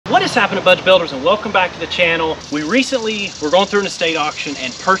What is happening, Budge Builders, and welcome back to the channel. We recently were going through an estate auction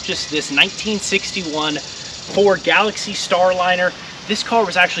and purchased this 1961 Ford Galaxie Starliner. This car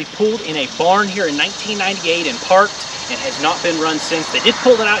was actually pulled in a barn here in 1998 and parked and has not been run since. They did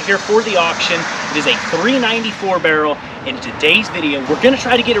pull it out here for the auction. It is a 394 barrel, and in today's video, we're gonna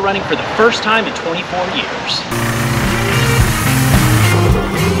try to get it running for the first time in 24 years.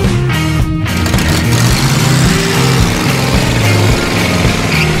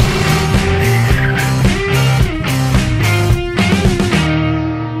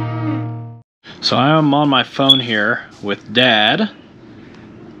 So I am on my phone here with Dad,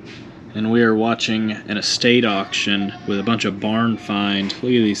 and we are watching an estate auction with a bunch of barn find. Look at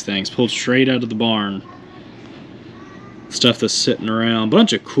these things, pulled straight out of the barn. Stuff that's sitting around.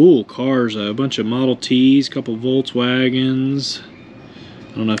 Bunch of cool cars though, a bunch of Model Ts, couple Volkswagens.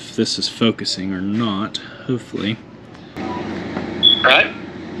 I don't know if this is focusing or not, hopefully. Right?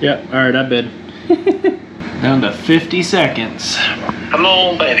 Yep, alright, I bid. Down to 50 seconds. Come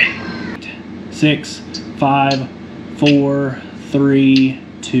on, baby. 6, 5, 4, 3,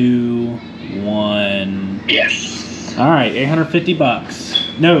 2, 1. Yes. All right, 850 bucks.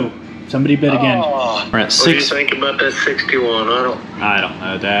 No, somebody bid again. Oh, We're at 6. What do you think about that 61? I don't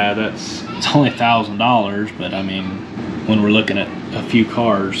know, Dad. It's only $1,000, but I mean, when we're looking at a few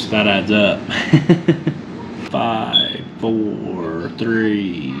cars, that adds up. 5, 4,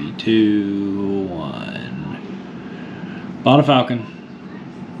 3, 2, 1. Bought a Falcon.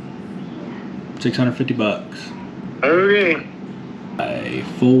 650 bucks. Okay. 5,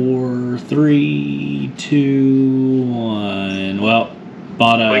 4, 3, 2, 1. Well,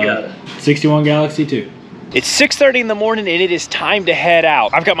 bought a 61 Galaxie too. It's 6:30 in the morning and it is time to head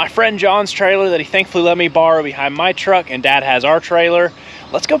out. I've got my friend John's trailer that he thankfully let me borrow behind my truck, and Dad has our trailer.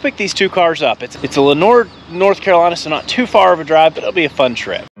 Let's go pick these two cars up. It's a Lenore, North Carolina, so not too far of a drive, but it'll be a fun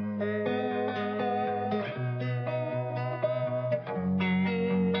trip.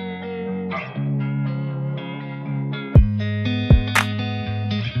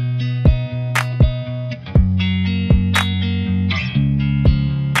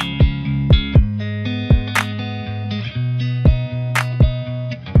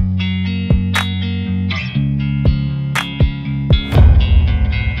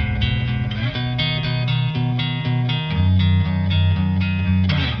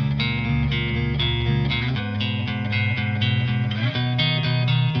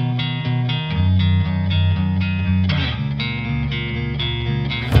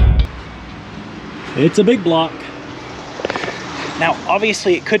 It's a big block. Now,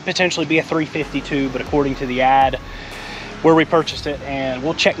 obviously, it could potentially be a 352, but according to the ad where we purchased it, and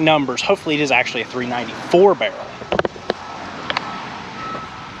we'll check numbers, hopefully it is actually a 394 barrel.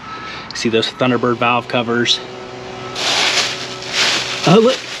 See those Thunderbird valve covers? Oh,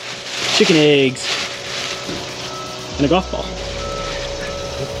 look, chicken eggs and a golf ball.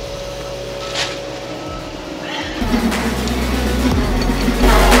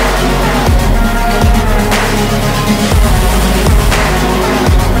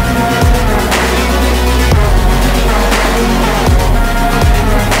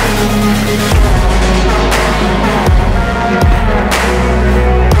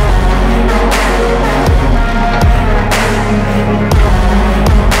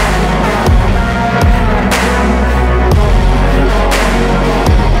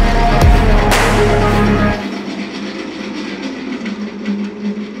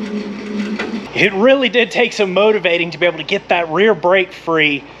 It really did take some motivating to be able to get that rear brake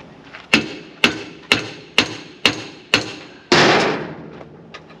free.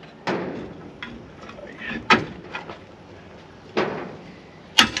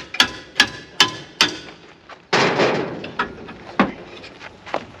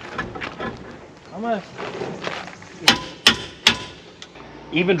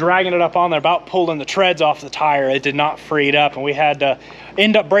 Even dragging it up on there, about pulling the treads off the tire, it did not free it up, and we had to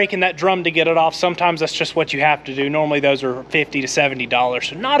end up breaking that drum to get it off. Sometimes that's just what you have to do. Normally those are $50 to $70,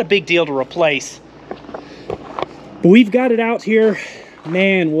 so not a big deal to replace. But we've got it out here.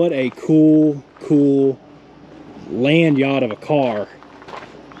 Man, what a cool land yacht of a car.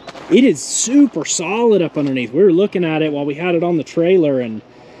 It is super solid up underneath. We were looking at it while we had it on the trailer, and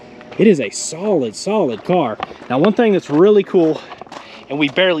it is a solid car. Now, one thing that's really cool, and we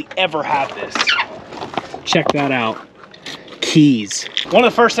barely ever have this, check that out. Keys. One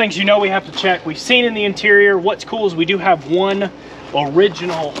of the first things you know we have to check. We've seen in the interior. What's cool is we do have one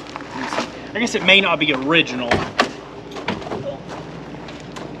original. I guess it may not be original.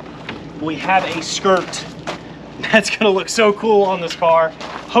 We have a skirt. That's gonna look so cool on this car.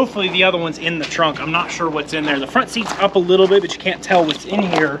 Hopefully the other one's in the trunk. I'm not sure what's in there. The front seat's up a little bit, but you can't tell what's in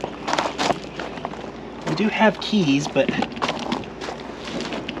here. We do have keys, but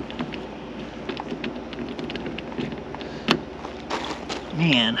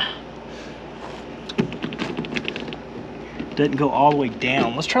man, doesn't go all the way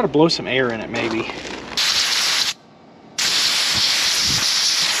down. Let's try to blow some air in it maybe.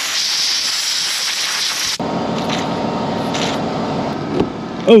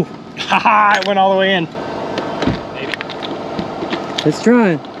 Oh, haha, it went all the way in. Maybe. Let's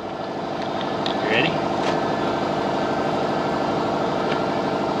try. You ready?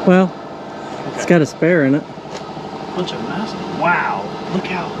 Well, it's got a spare in it. Bunch of massive. Wow, look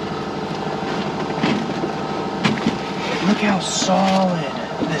how solid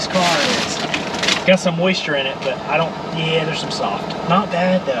this car is. Got some moisture in it, but I don't, yeah, there's some soft. Not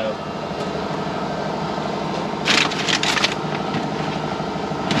bad though.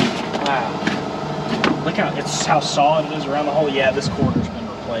 Wow. Look how solid it is around the hole. Yeah, this quarter's been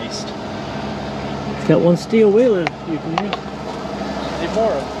replaced. It's got one steel wheel in it you can use. They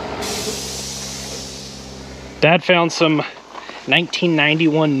borrow. Dad found some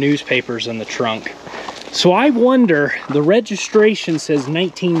 1991 newspapers in the trunk. So I wonder, the registration says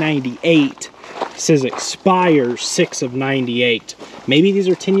 1998. It says expires 6 of 98. Maybe these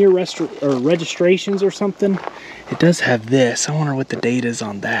are 10-year registrations or something. It does have this. I wonder what the date is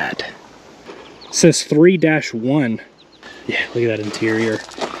on that. It says 3-1. Yeah, look at that interior.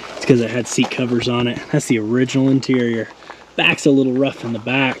 It's because it had seat covers on it. That's the original interior. Back's a little rough in the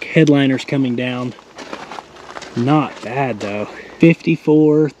back. Headliner's coming down. Not bad though.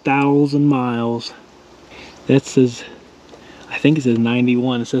 54,000 miles. That says, I think it says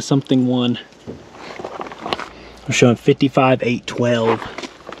 91. It says something 1. I'm showing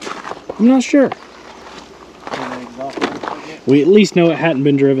 55,812. I'm not sure. We at least know it hadn't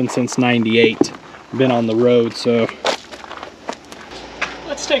been driven since 98. Been on the road, so.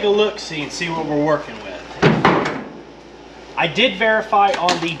 Let's take a look-see and see what we're working with. I did verify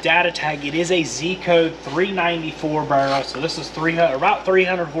on the data tag, it is a Z-code 394 barrel, so this is about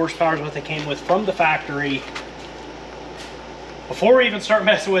 300 horsepower is what they came with from the factory. Before we even start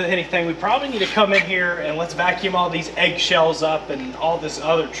messing with anything, we probably need to come in here and let's vacuum all these eggshells up and all this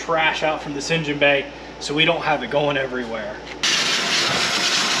other trash out from this engine bay so we don't have it going everywhere.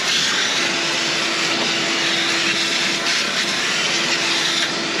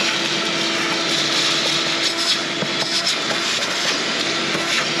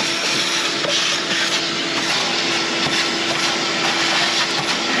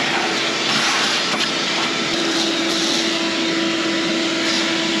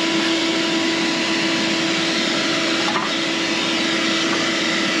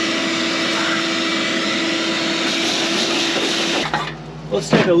 Let's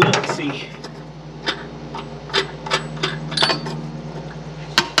take a look and see.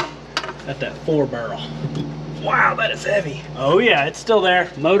 At that 4 barrel. Wow, that is heavy. Oh yeah, it's still there.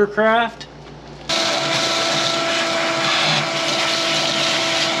 Motorcraft.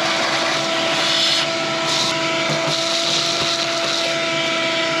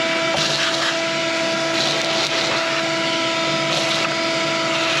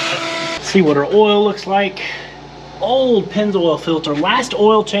 See what our oil looks like. Old Pennzoil filter. Last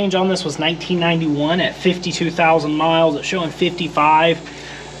oil change on this was 1991 at 52,000 miles. It's showing 55.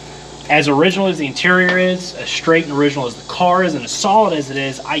 As original as the interior is, as straight and original as the car is, and as solid as it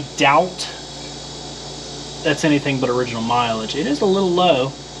is, I doubt that's anything but original mileage. It is a little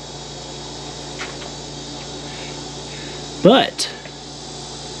low, but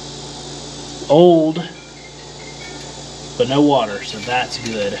old, but no water, so that's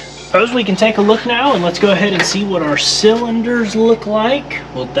good. Suppose we can take a look now and let's go ahead and see what our cylinders look like.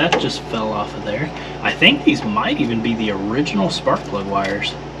 Well, that just fell off of there. I think these might even be the original spark plug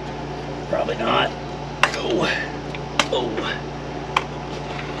wires. Probably not. Oh. Oh.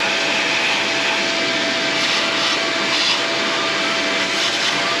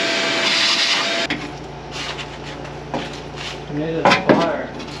 Made it a fire.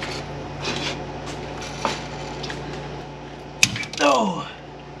 Oh.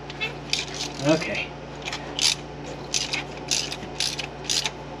 Okay.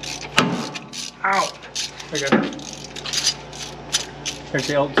 Ow. There you go. There's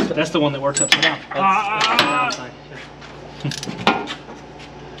the old, that's the one that works upside down. That's the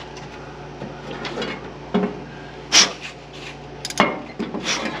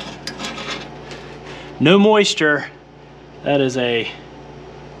No moisture. That is a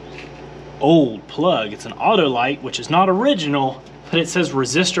old plug. It's an auto light, which is not original, but it says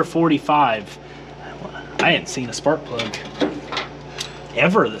resistor 45. I hadn't seen a spark plug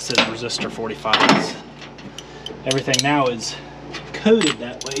ever that says resistor 45s. Everything now is coded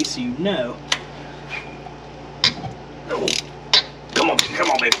that way, so you know. Oh, come on,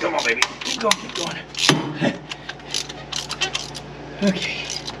 baby, come on, baby. Keep going, keep going. Okay.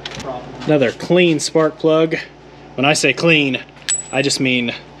 Another clean spark plug. When I say clean, I just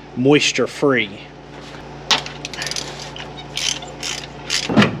mean moisture free.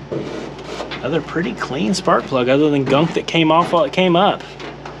 Another pretty clean spark plug, other than gunk that came off while it came up.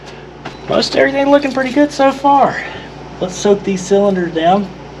 Most everything looking pretty good so far. Let's soak these cylinders down.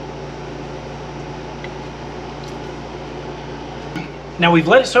 Now we've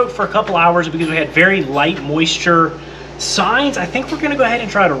let it soak for a couple hours because we had very light moisture signs. I think we're gonna go ahead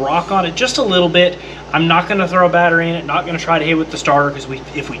and try to rock on it just a little bit. I'm not gonna throw a battery in it, not gonna try to hit with the starter, because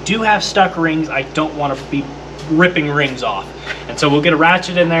if we do have stuck rings, I don't wanna be ripping rings off. And so we'll get a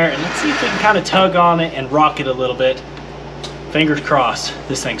ratchet in there and let's see if we can kind of tug on it and rock it a little bit. Fingers crossed,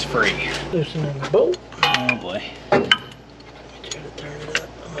 this thing's free. Loosening the bolt. Oh boy. Let me try to turn it up.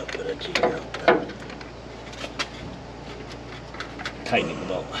 I'm gonna put a gear up. Tightening the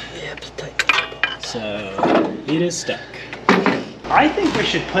bolt. Yep, it's tight. So it is stuck. I think we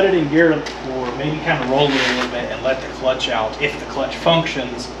should put it in gear or maybe kind of roll it a little bit and let the clutch out if the clutch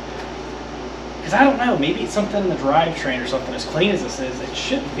functions. Because I don't know, maybe it's something in the drivetrain or something. As clean as this is, it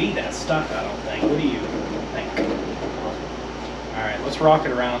shouldn't be that stuck, I don't think. What do you think? All right, let's rock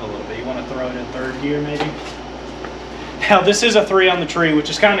it around a little bit. You want to throw it in third gear maybe? Now this is a 3 on the tree, which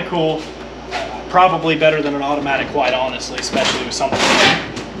is kind of cool. Probably better than an automatic, quite honestly, especially with something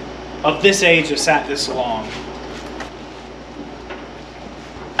of this age that sat this long.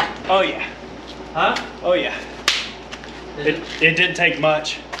 Oh yeah. Huh? Oh yeah. It didn't take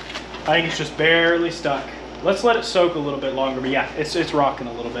much. I think it's just barely stuck. Let's let it soak a little bit longer, but yeah, it's rocking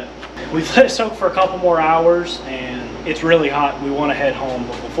a little bit. We've let it soak for a couple more hours and it's really hot. We want to head home,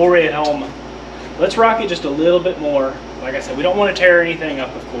 but before we head home, let's rock it just a little bit more. Like I said, we don't want to tear anything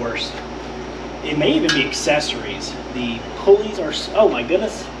up, of course. It may even be accessories. The pulleys are, oh my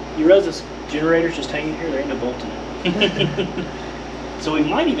goodness. You realize this generator's just hanging here? There ain't no bolt in it. So we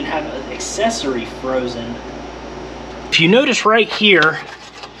might even have an accessory frozen. If you notice right here,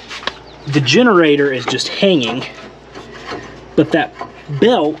 the generator is just hanging, but that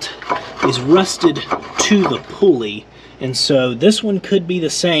belt is rusted to the pulley. And so this one could be the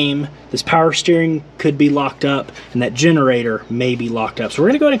same. This power steering could be locked up and that generator may be locked up. So we're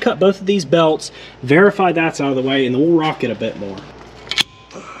gonna go ahead and cut both of these belts, verify that's out of the way, and then we'll rock it a bit more.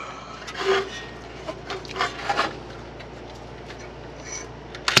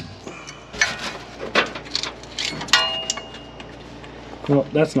 Well,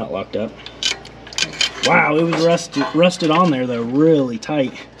 that's not locked up. Wow, it was rusted on there though, really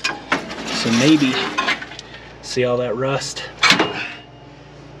tight. So maybe, see all that rust?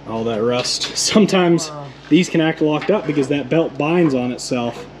 All that rust. Sometimes these can act locked up because that belt binds on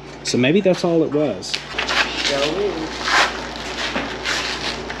itself. So maybe that's all it was.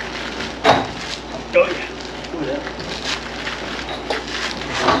 Oh yeah.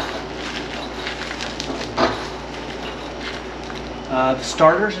 The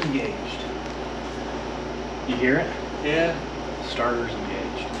starter's engaged. You hear it? Yeah. Starter's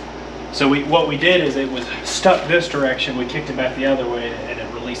engaged. So what we did is it was stuck this direction. We kicked it back the other way and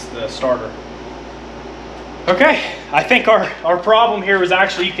it released the starter. Okay, I think our problem here is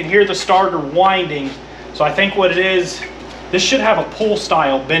actually you can hear the starter winding. So I think what it is, this should have a pull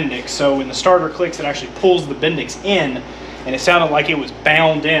style Bendix. So when the starter clicks, it actually pulls the Bendix in and it sounded like it was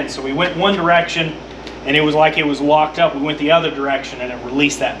bound in. So we went one direction and it was like it was locked up. We went the other direction and it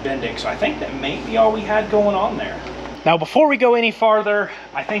released that Bendix. So I think that may be all we had going on there. Now before we go any farther,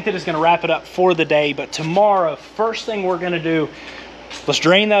 I think that is gonna wrap it up for the day, but tomorrow, first thing we're gonna do, let's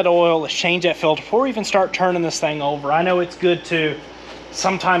drain that oil, let's change that filter before we even start turning this thing over. I know it's good to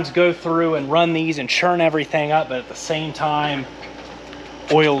sometimes go through and run these and churn everything up, but at the same time,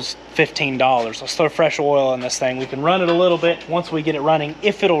 oil's $15. Let's throw fresh oil in this thing. We can run it a little bit once we get it running,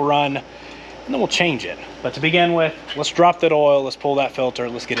 if it'll run, and then we'll change it. But to begin with, let's drop that oil, let's pull that filter,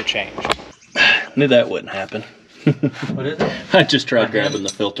 let's get it changed. Knew that wouldn't happen. What is it? I just tried grabbing the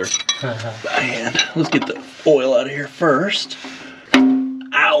filter by hand. Let's get the oil out of here first.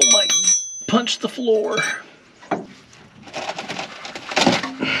 Ow, my, punch the floor.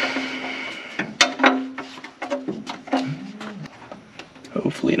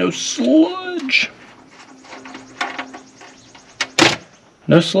 Hopefully no sludge.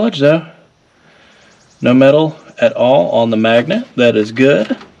 No sludge though. No metal at all on the magnet. That is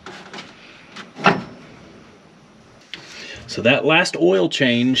good. So that last oil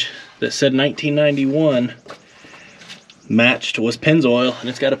change that said 1991, matched was Pennzoil, and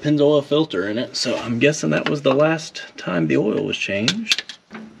it's got a Pennzoil filter in it, so I'm guessing that was the last time the oil was changed.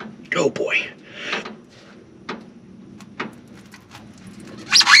 Oh boy.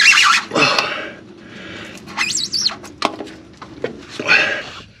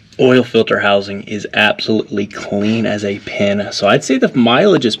 Oil filter housing is absolutely clean as a pin, so I'd say the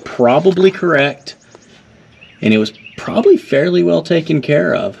mileage is probably correct, and it was probably fairly well taken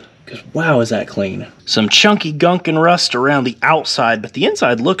care of, because wow, is that clean. Some chunky gunk and rust around the outside, but the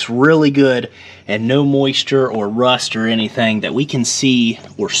inside looks really good, and no moisture or rust or anything that we can see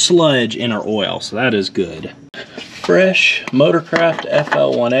or sludge in our oil, so that is good. Fresh Motorcraft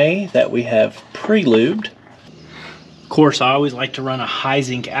FL1A that we have pre-lubed. Of course, I always like to run a high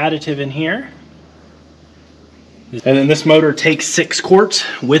zinc additive in here. And then this motor takes 6 quarts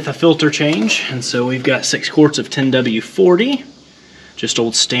with a filter change. And so we've got 6 quarts of 10W40, just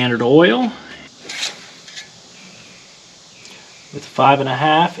old standard oil. With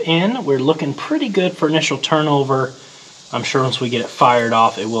 5.5 in, we're looking pretty good for initial turnover. I'm sure once we get it fired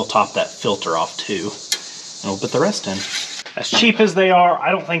off, it will top that filter off too. And we'll put the rest in. As cheap as they are,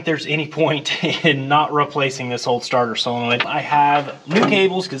 I don't think there's any point in not replacing this old starter solenoid. I have new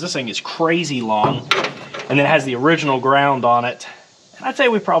cables because this thing is crazy long, and it has the original ground on it. And I'd say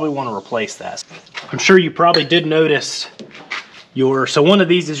we probably want to replace that. I'm sure you probably did notice so one of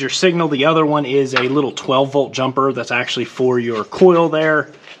these is your signal, the other one is a little 12-volt jumper that's actually for your coil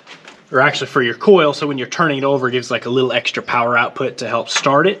there, or actually for your coil, so when you're turning it over, it gives like a little extra power output to help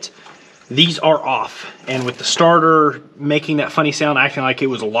start it. These are off, and with the starter making that funny sound, acting like it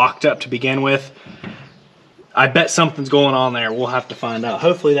was locked up to begin with, I bet something's going on there. We'll have to find out.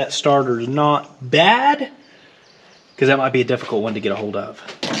 Hopefully that starter is not bad, because that might be a difficult one to get a hold of.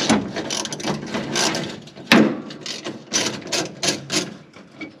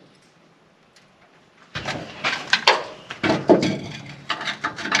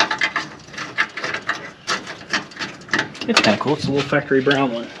 It's kind of cool. It's a little factory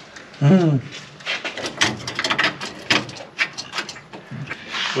brown one.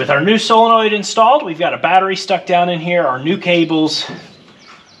 With our new solenoid installed, we've got a battery stuck down in here, our new cables.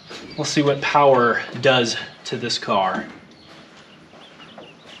 We'll see what power does to this car.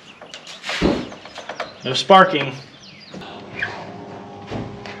 No sparking.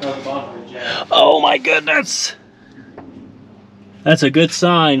 Oh my goodness. That's a good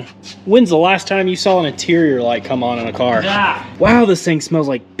sign. When's the last time you saw an interior light come on in a car? Yeah. Wow, this thing smells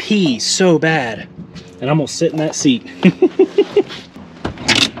like pee so bad. And I'm gonna sit in that seat.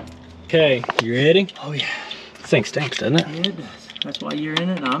 Okay, you ready? Oh yeah. This thing stinks, doesn't it? Yeah, it does. That's why you're in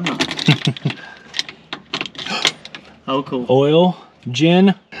it and I'm not. Oh, cool. Oil,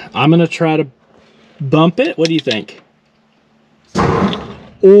 gin. I'm gonna try to bump it. What do you think?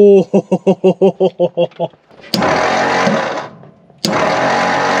 Oh.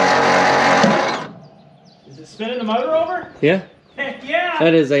 Is it spinning the motor over? Yeah. Heck yeah.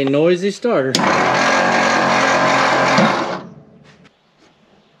 That is a noisy starter.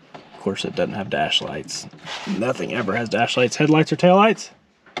 Of course, it doesn't have dash lights. Nothing ever has dash lights, headlights, or taillights.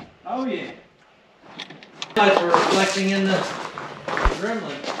 Oh yeah. Lights are reflecting in the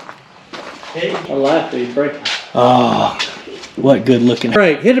gremlin. Hey, I laughed at you braking. Oh, what good looking.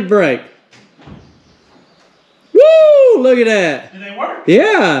 Brake, hit a brake. Woo! Look at that. Do they work?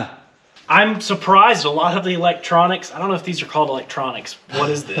 Yeah. I'm surprised a lot of the electronics, I don't know if these are called electronics. What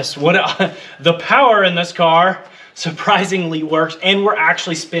is this? The power in this car surprisingly works, and we're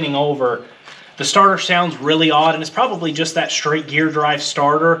actually spinning over. The starter sounds really odd, and it's probably just that straight gear drive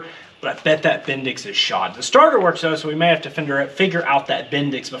starter, but I bet that Bendix is shot. The starter works though, so we may have to figure out that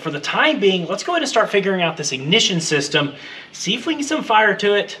Bendix, but for the time being, let's go ahead and start figuring out this ignition system, see if we can get some fire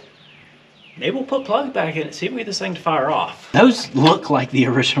to it. Maybe we'll put plugs back in it, see if we get this thing to fire off. Those look like the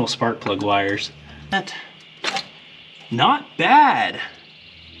original spark plug wires. Not bad.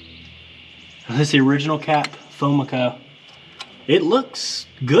 This is the original cap, Fomico. It looks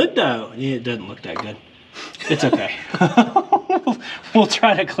good though. It doesn't look that good. It's okay. We'll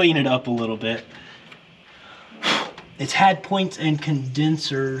try to clean it up a little bit. It's had points and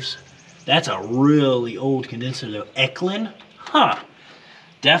condensers. That's a really old condenser though. Eklund? Huh.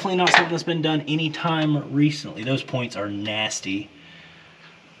 Definitely not something that's been done anytime recently. Those points are nasty.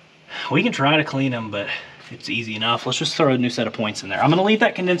 We can try to clean them, but it's easy enough. Let's just throw a new set of points in there. I'm gonna leave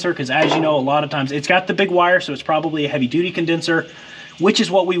that condenser because, as you know, a lot of times it's got the big wire, so it's probably a heavy duty condenser, which is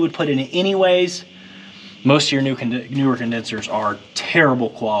what we would put in it anyways. Most of your newer condensers are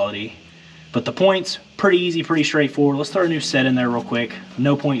terrible quality, but the points, pretty easy, pretty straightforward. Let's throw a new set in there real quick.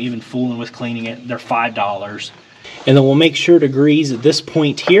 No point even fooling with cleaning it. They're $5. And then we'll make sure to grease at this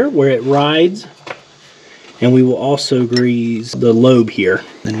point here where it rides. And we will also grease the lobe here.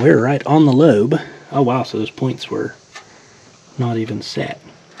 And we're right on the lobe. Oh wow, so those points were not even set.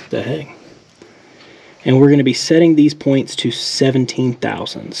 What the heck? And we're going to be setting these points to 17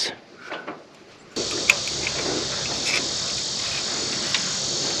 thousandths.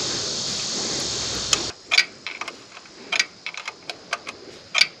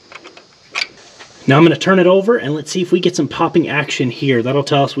 Now I'm going to turn it over and let's see if we get some popping action here. That'll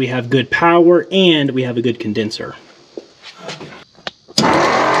tell us we have good power and we have a good condenser.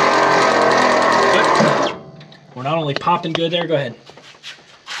 We're not only popping good there, go ahead.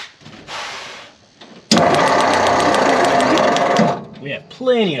 We have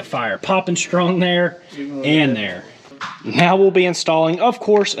plenty of fire, popping strong there and there. Now we'll be installing, of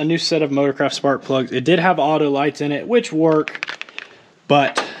course, a new set of Motorcraft spark plugs. It did have auto lights in it, which work,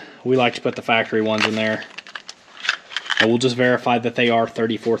 but we like to put the factory ones in there. And we'll just verify that they are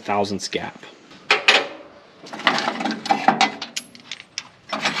 34 thousandths gap.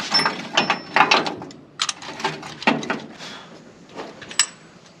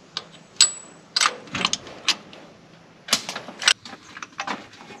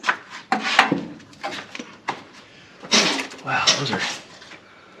 Wow, those are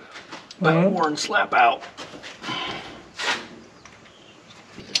about worn slap out.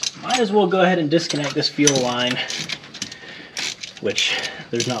 Might as well go ahead and disconnect this fuel line, which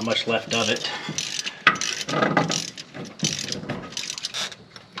there's not much left of it.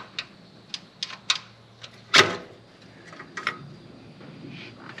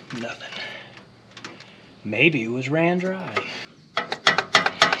 Nothing. Maybe it was ran dry.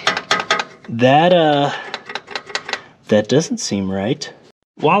 That doesn't seem right.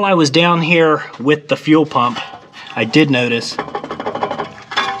 While I was down here with the fuel pump, I did notice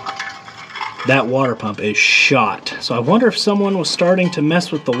that water pump is shot. So I wonder if someone was starting to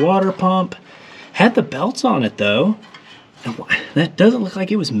mess with the water pump. Had the belts on it though. And that doesn't look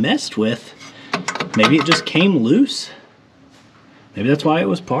like it was messed with. Maybe it just came loose. Maybe that's why it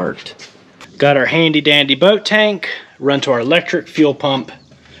was parked. Got our handy dandy boat tank, run to our electric fuel pump,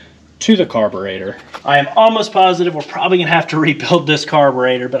 to the carburetor. I am almost positive we're probably gonna have to rebuild this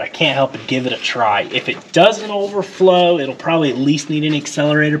carburetor, but I can't help but give it a try. If it doesn't overflow, it'll probably at least need an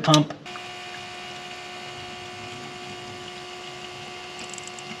accelerator pump.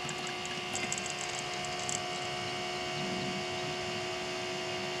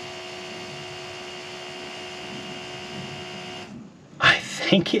 I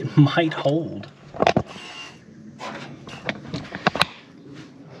think it might hold.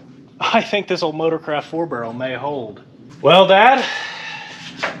 I think this old Motorcraft 4-barrel may hold. Well, Dad,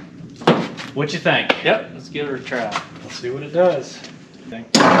 what you think? Yep, let's give it a try. Let's see what it does. Hold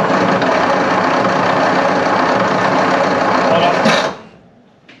on.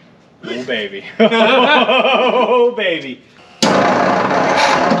 Oh, baby. Oh, baby.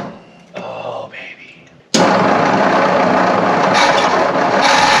 Oh, baby.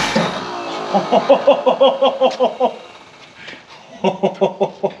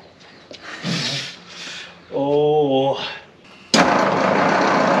 Oh.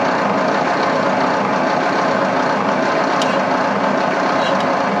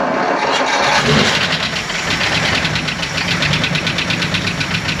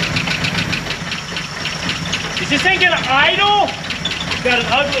 Is this thing gonna idle? It's got an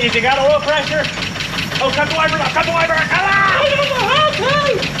ugly, has it got oil pressure? Oh, cut the wiper off, cut the wiper off, come on!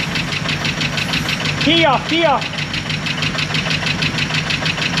 Key off, key off.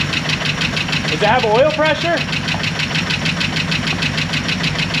 Does it have oil pressure?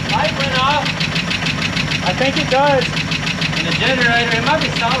 Light went off. I think it does. And the generator, it might be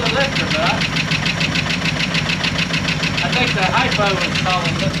solid lifter, but I think the hypo was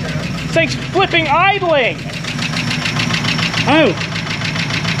solid lifter. This thing's flipping idling. Oh.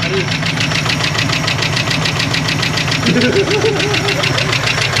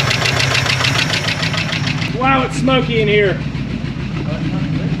 Wow, it's smoky in here.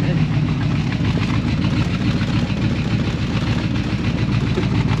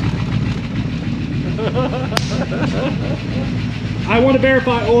 I want to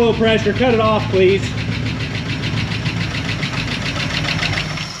verify oil pressure. Cut it off, please.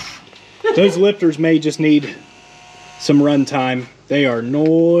 Those lifters may just need some run time. They are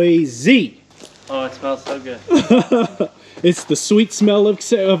noisy. Oh, it smells so good. It's the sweet smell of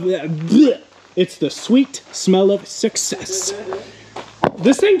it's the sweet smell of success.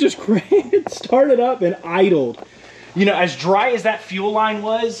 This thing just started up and idled. You know, as dry as that fuel line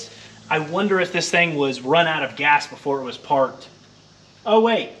was, I wonder if this thing was run out of gas before it was parked. Oh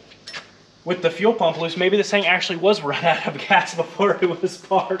wait, with the fuel pump loose, maybe this thing actually was run out of gas before it was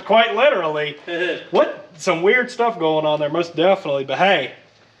parked, quite literally. What? Some weird stuff going on there, most definitely, but hey.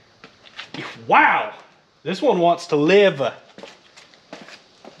 Wow, this one wants to live.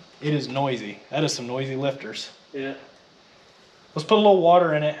 It is noisy. That is some noisy lifters. Yeah. Let's put a little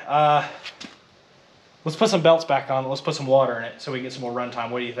water in it. Let's put some belts back on. Let's put some water in it so we can get some more run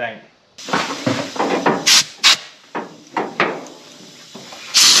time. What do you think?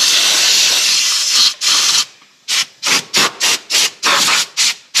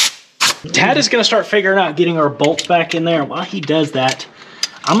 Tad is going to start figuring out getting our bolts back in there. While he does that,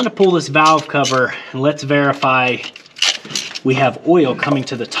 I'm going to pull this valve cover and let's verify we have oil coming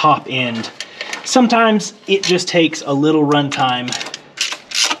to the top end. Sometimes it just takes a little run time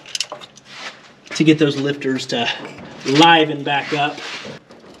to get those lifters to liven back up.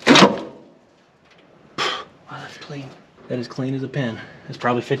 Wow, that's clean. That is clean as a pin. It's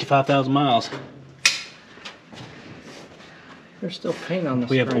probably 55,000 miles. There's still paint on the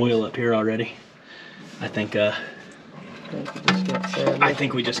We have springs. oil up here already. I think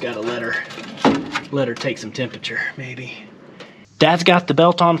we just gotta let her take some temperature, maybe. Dad's got the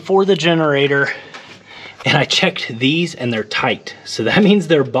belt on for the generator, and I checked these and they're tight. So that means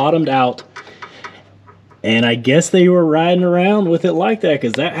they're bottomed out. And I guess they were riding around with it like that,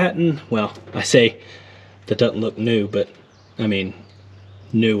 because that hadn't, well, I say that doesn't look new, but I mean,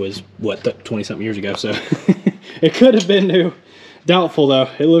 new was what, 20 something years ago, so it could have been new. Doubtful though.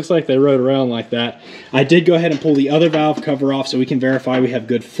 It looks like they rode around like that. I did go ahead and pull the other valve cover off so we can verify we have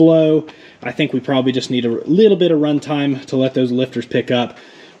good flow. I think we probably just need a little bit of run time to let those lifters pick up.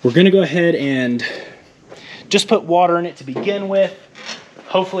 We're gonna go ahead and just put water in it to begin with.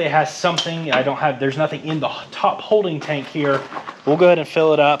 Hopefully it has something. There's nothing in the top holding tank here. We'll go ahead and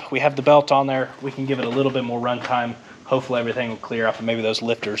fill it up. We have the belt on there. We can give it a little bit more run time. Hopefully everything will clear up and maybe those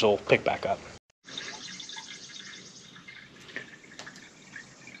lifters will pick back up.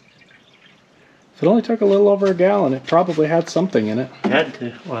 If it only took a little over a gallon, it probably had something in it. Had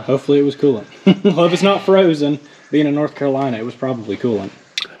to. Wow. Hopefully it was coolant. Well, if it's not frozen, being in North Carolina, it was probably coolant.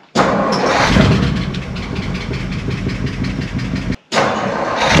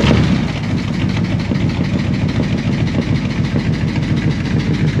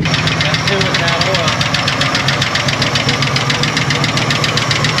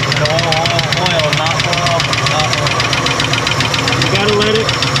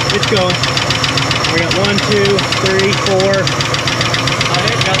 It's going. We got 1, 2, 3, 4. Oh,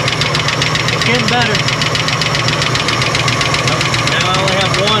 there it goes. It's getting better. Now I only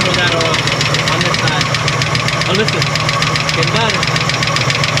have one without oil on this side. Oh, listen. It's getting better.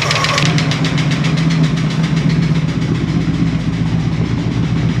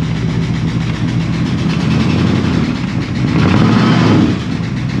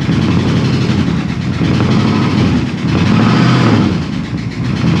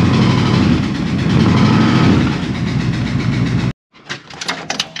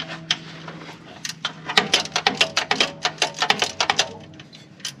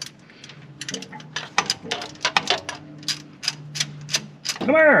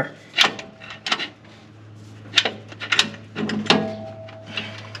 Come here.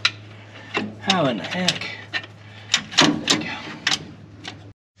 How in the heck? There we go.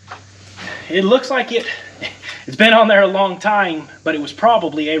 It looks like it's been on there a long time, but it was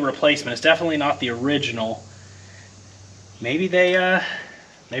probably a replacement. It's definitely not the original. Maybe they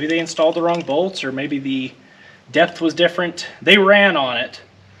installed the wrong bolts, or maybe the depth was different. They ran on it.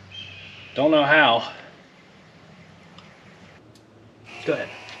 Don't know how. Go ahead.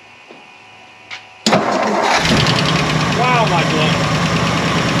 Wow, my blood.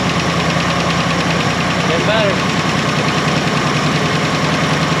 Getting better.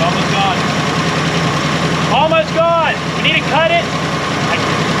 Almost gone. Almost gone. We need to cut it.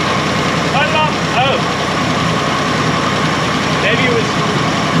 Cut it off. Oh. Maybe it was.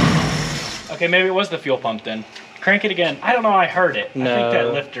 Okay, maybe it was the fuel pump then. Crank it again. I don't know. I heard it. No. I think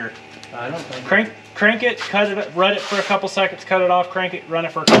that lifter. I don't think. Crank it, cut it, run it for a couple seconds, cut it off, crank it, run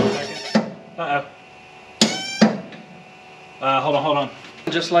it for a couple seconds. Uh-oh. Hold on.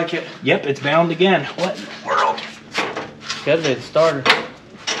 Just like it. Yep, it's bound again. What in the world? It's gotta be the starter.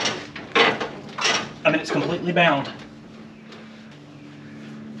 I mean, it's completely bound.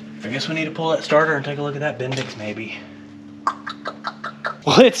 I guess we need to pull that starter and take a look at that Bendix maybe.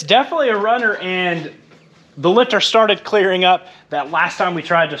 Well, it's definitely a runner, and the lifter started clearing up. That last time we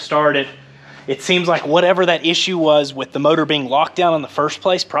tried to start it, it seems like whatever that issue was with the motor being locked down in the first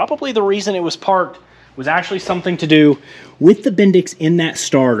place, probably the reason it was parked was actually something to do with the Bendix in that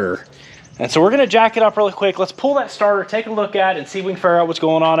starter. And so we're gonna jack it up really quick. Let's pull that starter, take a look at it, and see if we can figure out what's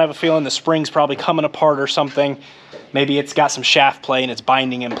going on. I have a feeling the spring's probably coming apart or something. Maybe it's got some shaft play and it's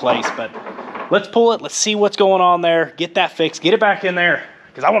binding in place, but let's pull it. Let's see what's going on there. Get that fixed, get it back in there,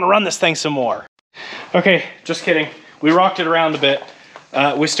 because I wanna run this thing some more. Okay, just kidding. We rocked it around a bit.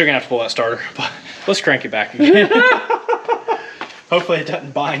 We're still gonna have to pull that starter, but let's crank it back again. Hopefully it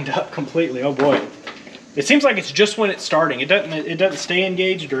doesn't bind up completely. Oh boy. It seems like it's just when it's starting. It doesn't stay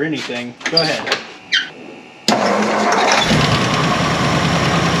engaged or anything. Go ahead.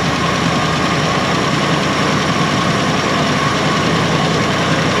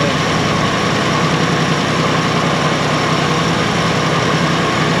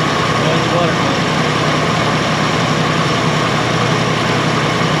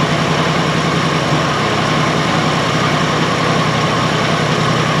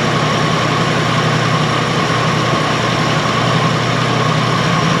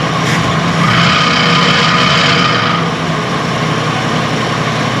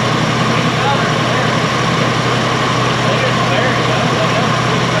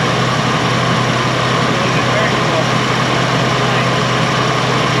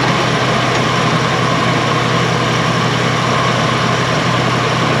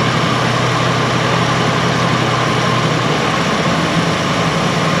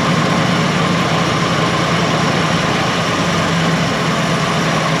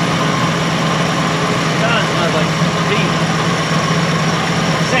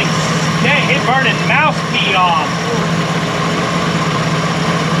 Burning mouse pee off.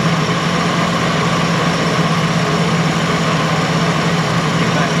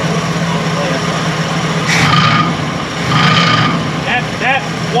 That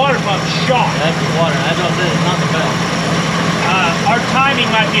water pump shot. That's the water. That's what I said. It's not the belt. Our timing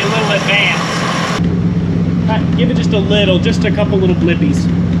might be a little advanced. Right, give it just a little, just a couple little blippies.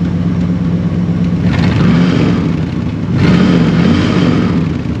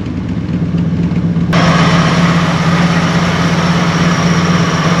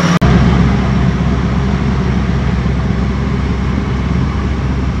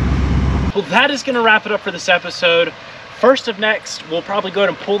 Well, that is going to wrap it up for this episode. First of next, we'll probably go ahead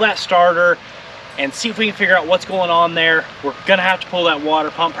and pull that starter and see if we can figure out what's going on there. We're going to have to pull that water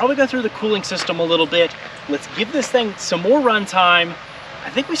pump, probably go through the cooling system a little bit. Let's give this thing some more run time. I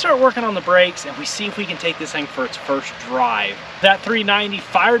think we start working on the brakes and we see if we can take this thing for its first drive. That 390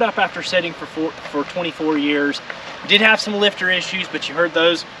 fired up after sitting for 24 years. Did have some lifter issues, but you heard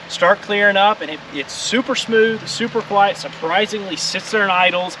those start clearing up, and it's super smooth, super quiet, surprisingly sits there and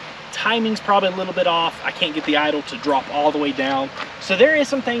idles. Timing's probably a little bit off. I can't get the idle to drop all the way down. So there is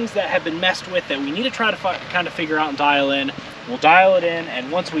some things that have been messed with that we need to try to kind of figure out and dial in. We'll dial it in, and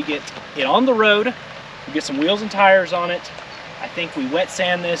once we get it on the road, we get some wheels and tires on it. I think we wet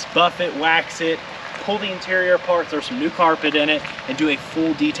sand this, buff it, wax it, pull the interior apart, throw some new carpet in it, and do a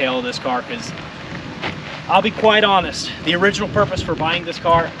full detail of this car, because I'll be quite honest, the original purpose for buying this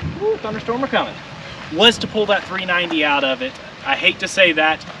car, ooh, thunderstorm are coming, was to pull that 390 out of it. I hate to say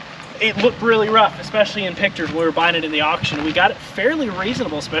that. It looked really rough, especially in pictures when we were buying it in the auction. We got it fairly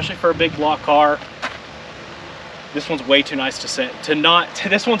reasonable, especially for a big block car. This one's way too nice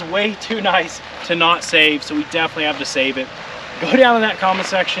this one's way too nice to not save, so we definitely have to save it. Go down in that comment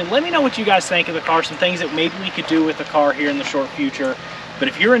section. Let me know what you guys think of the car, some things that maybe we could do with the car here in the short future. But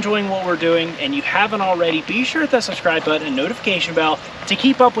if you're enjoying what we're doing and you haven't already, be sure to hit that subscribe button and notification bell to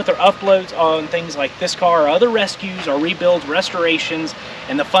keep up with our uploads on things like this car, our other rescues, our rebuilds, restorations,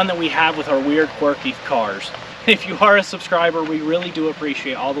 and the fun that we have with our weird, quirky cars. If you are a subscriber, we really do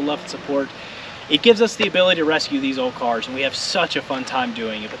appreciate all the love and support. It gives us the ability to rescue these old cars, and we have such a fun time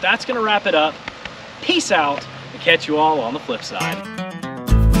doing it. But that's going to wrap it up. Peace out, and catch you all on the flip side.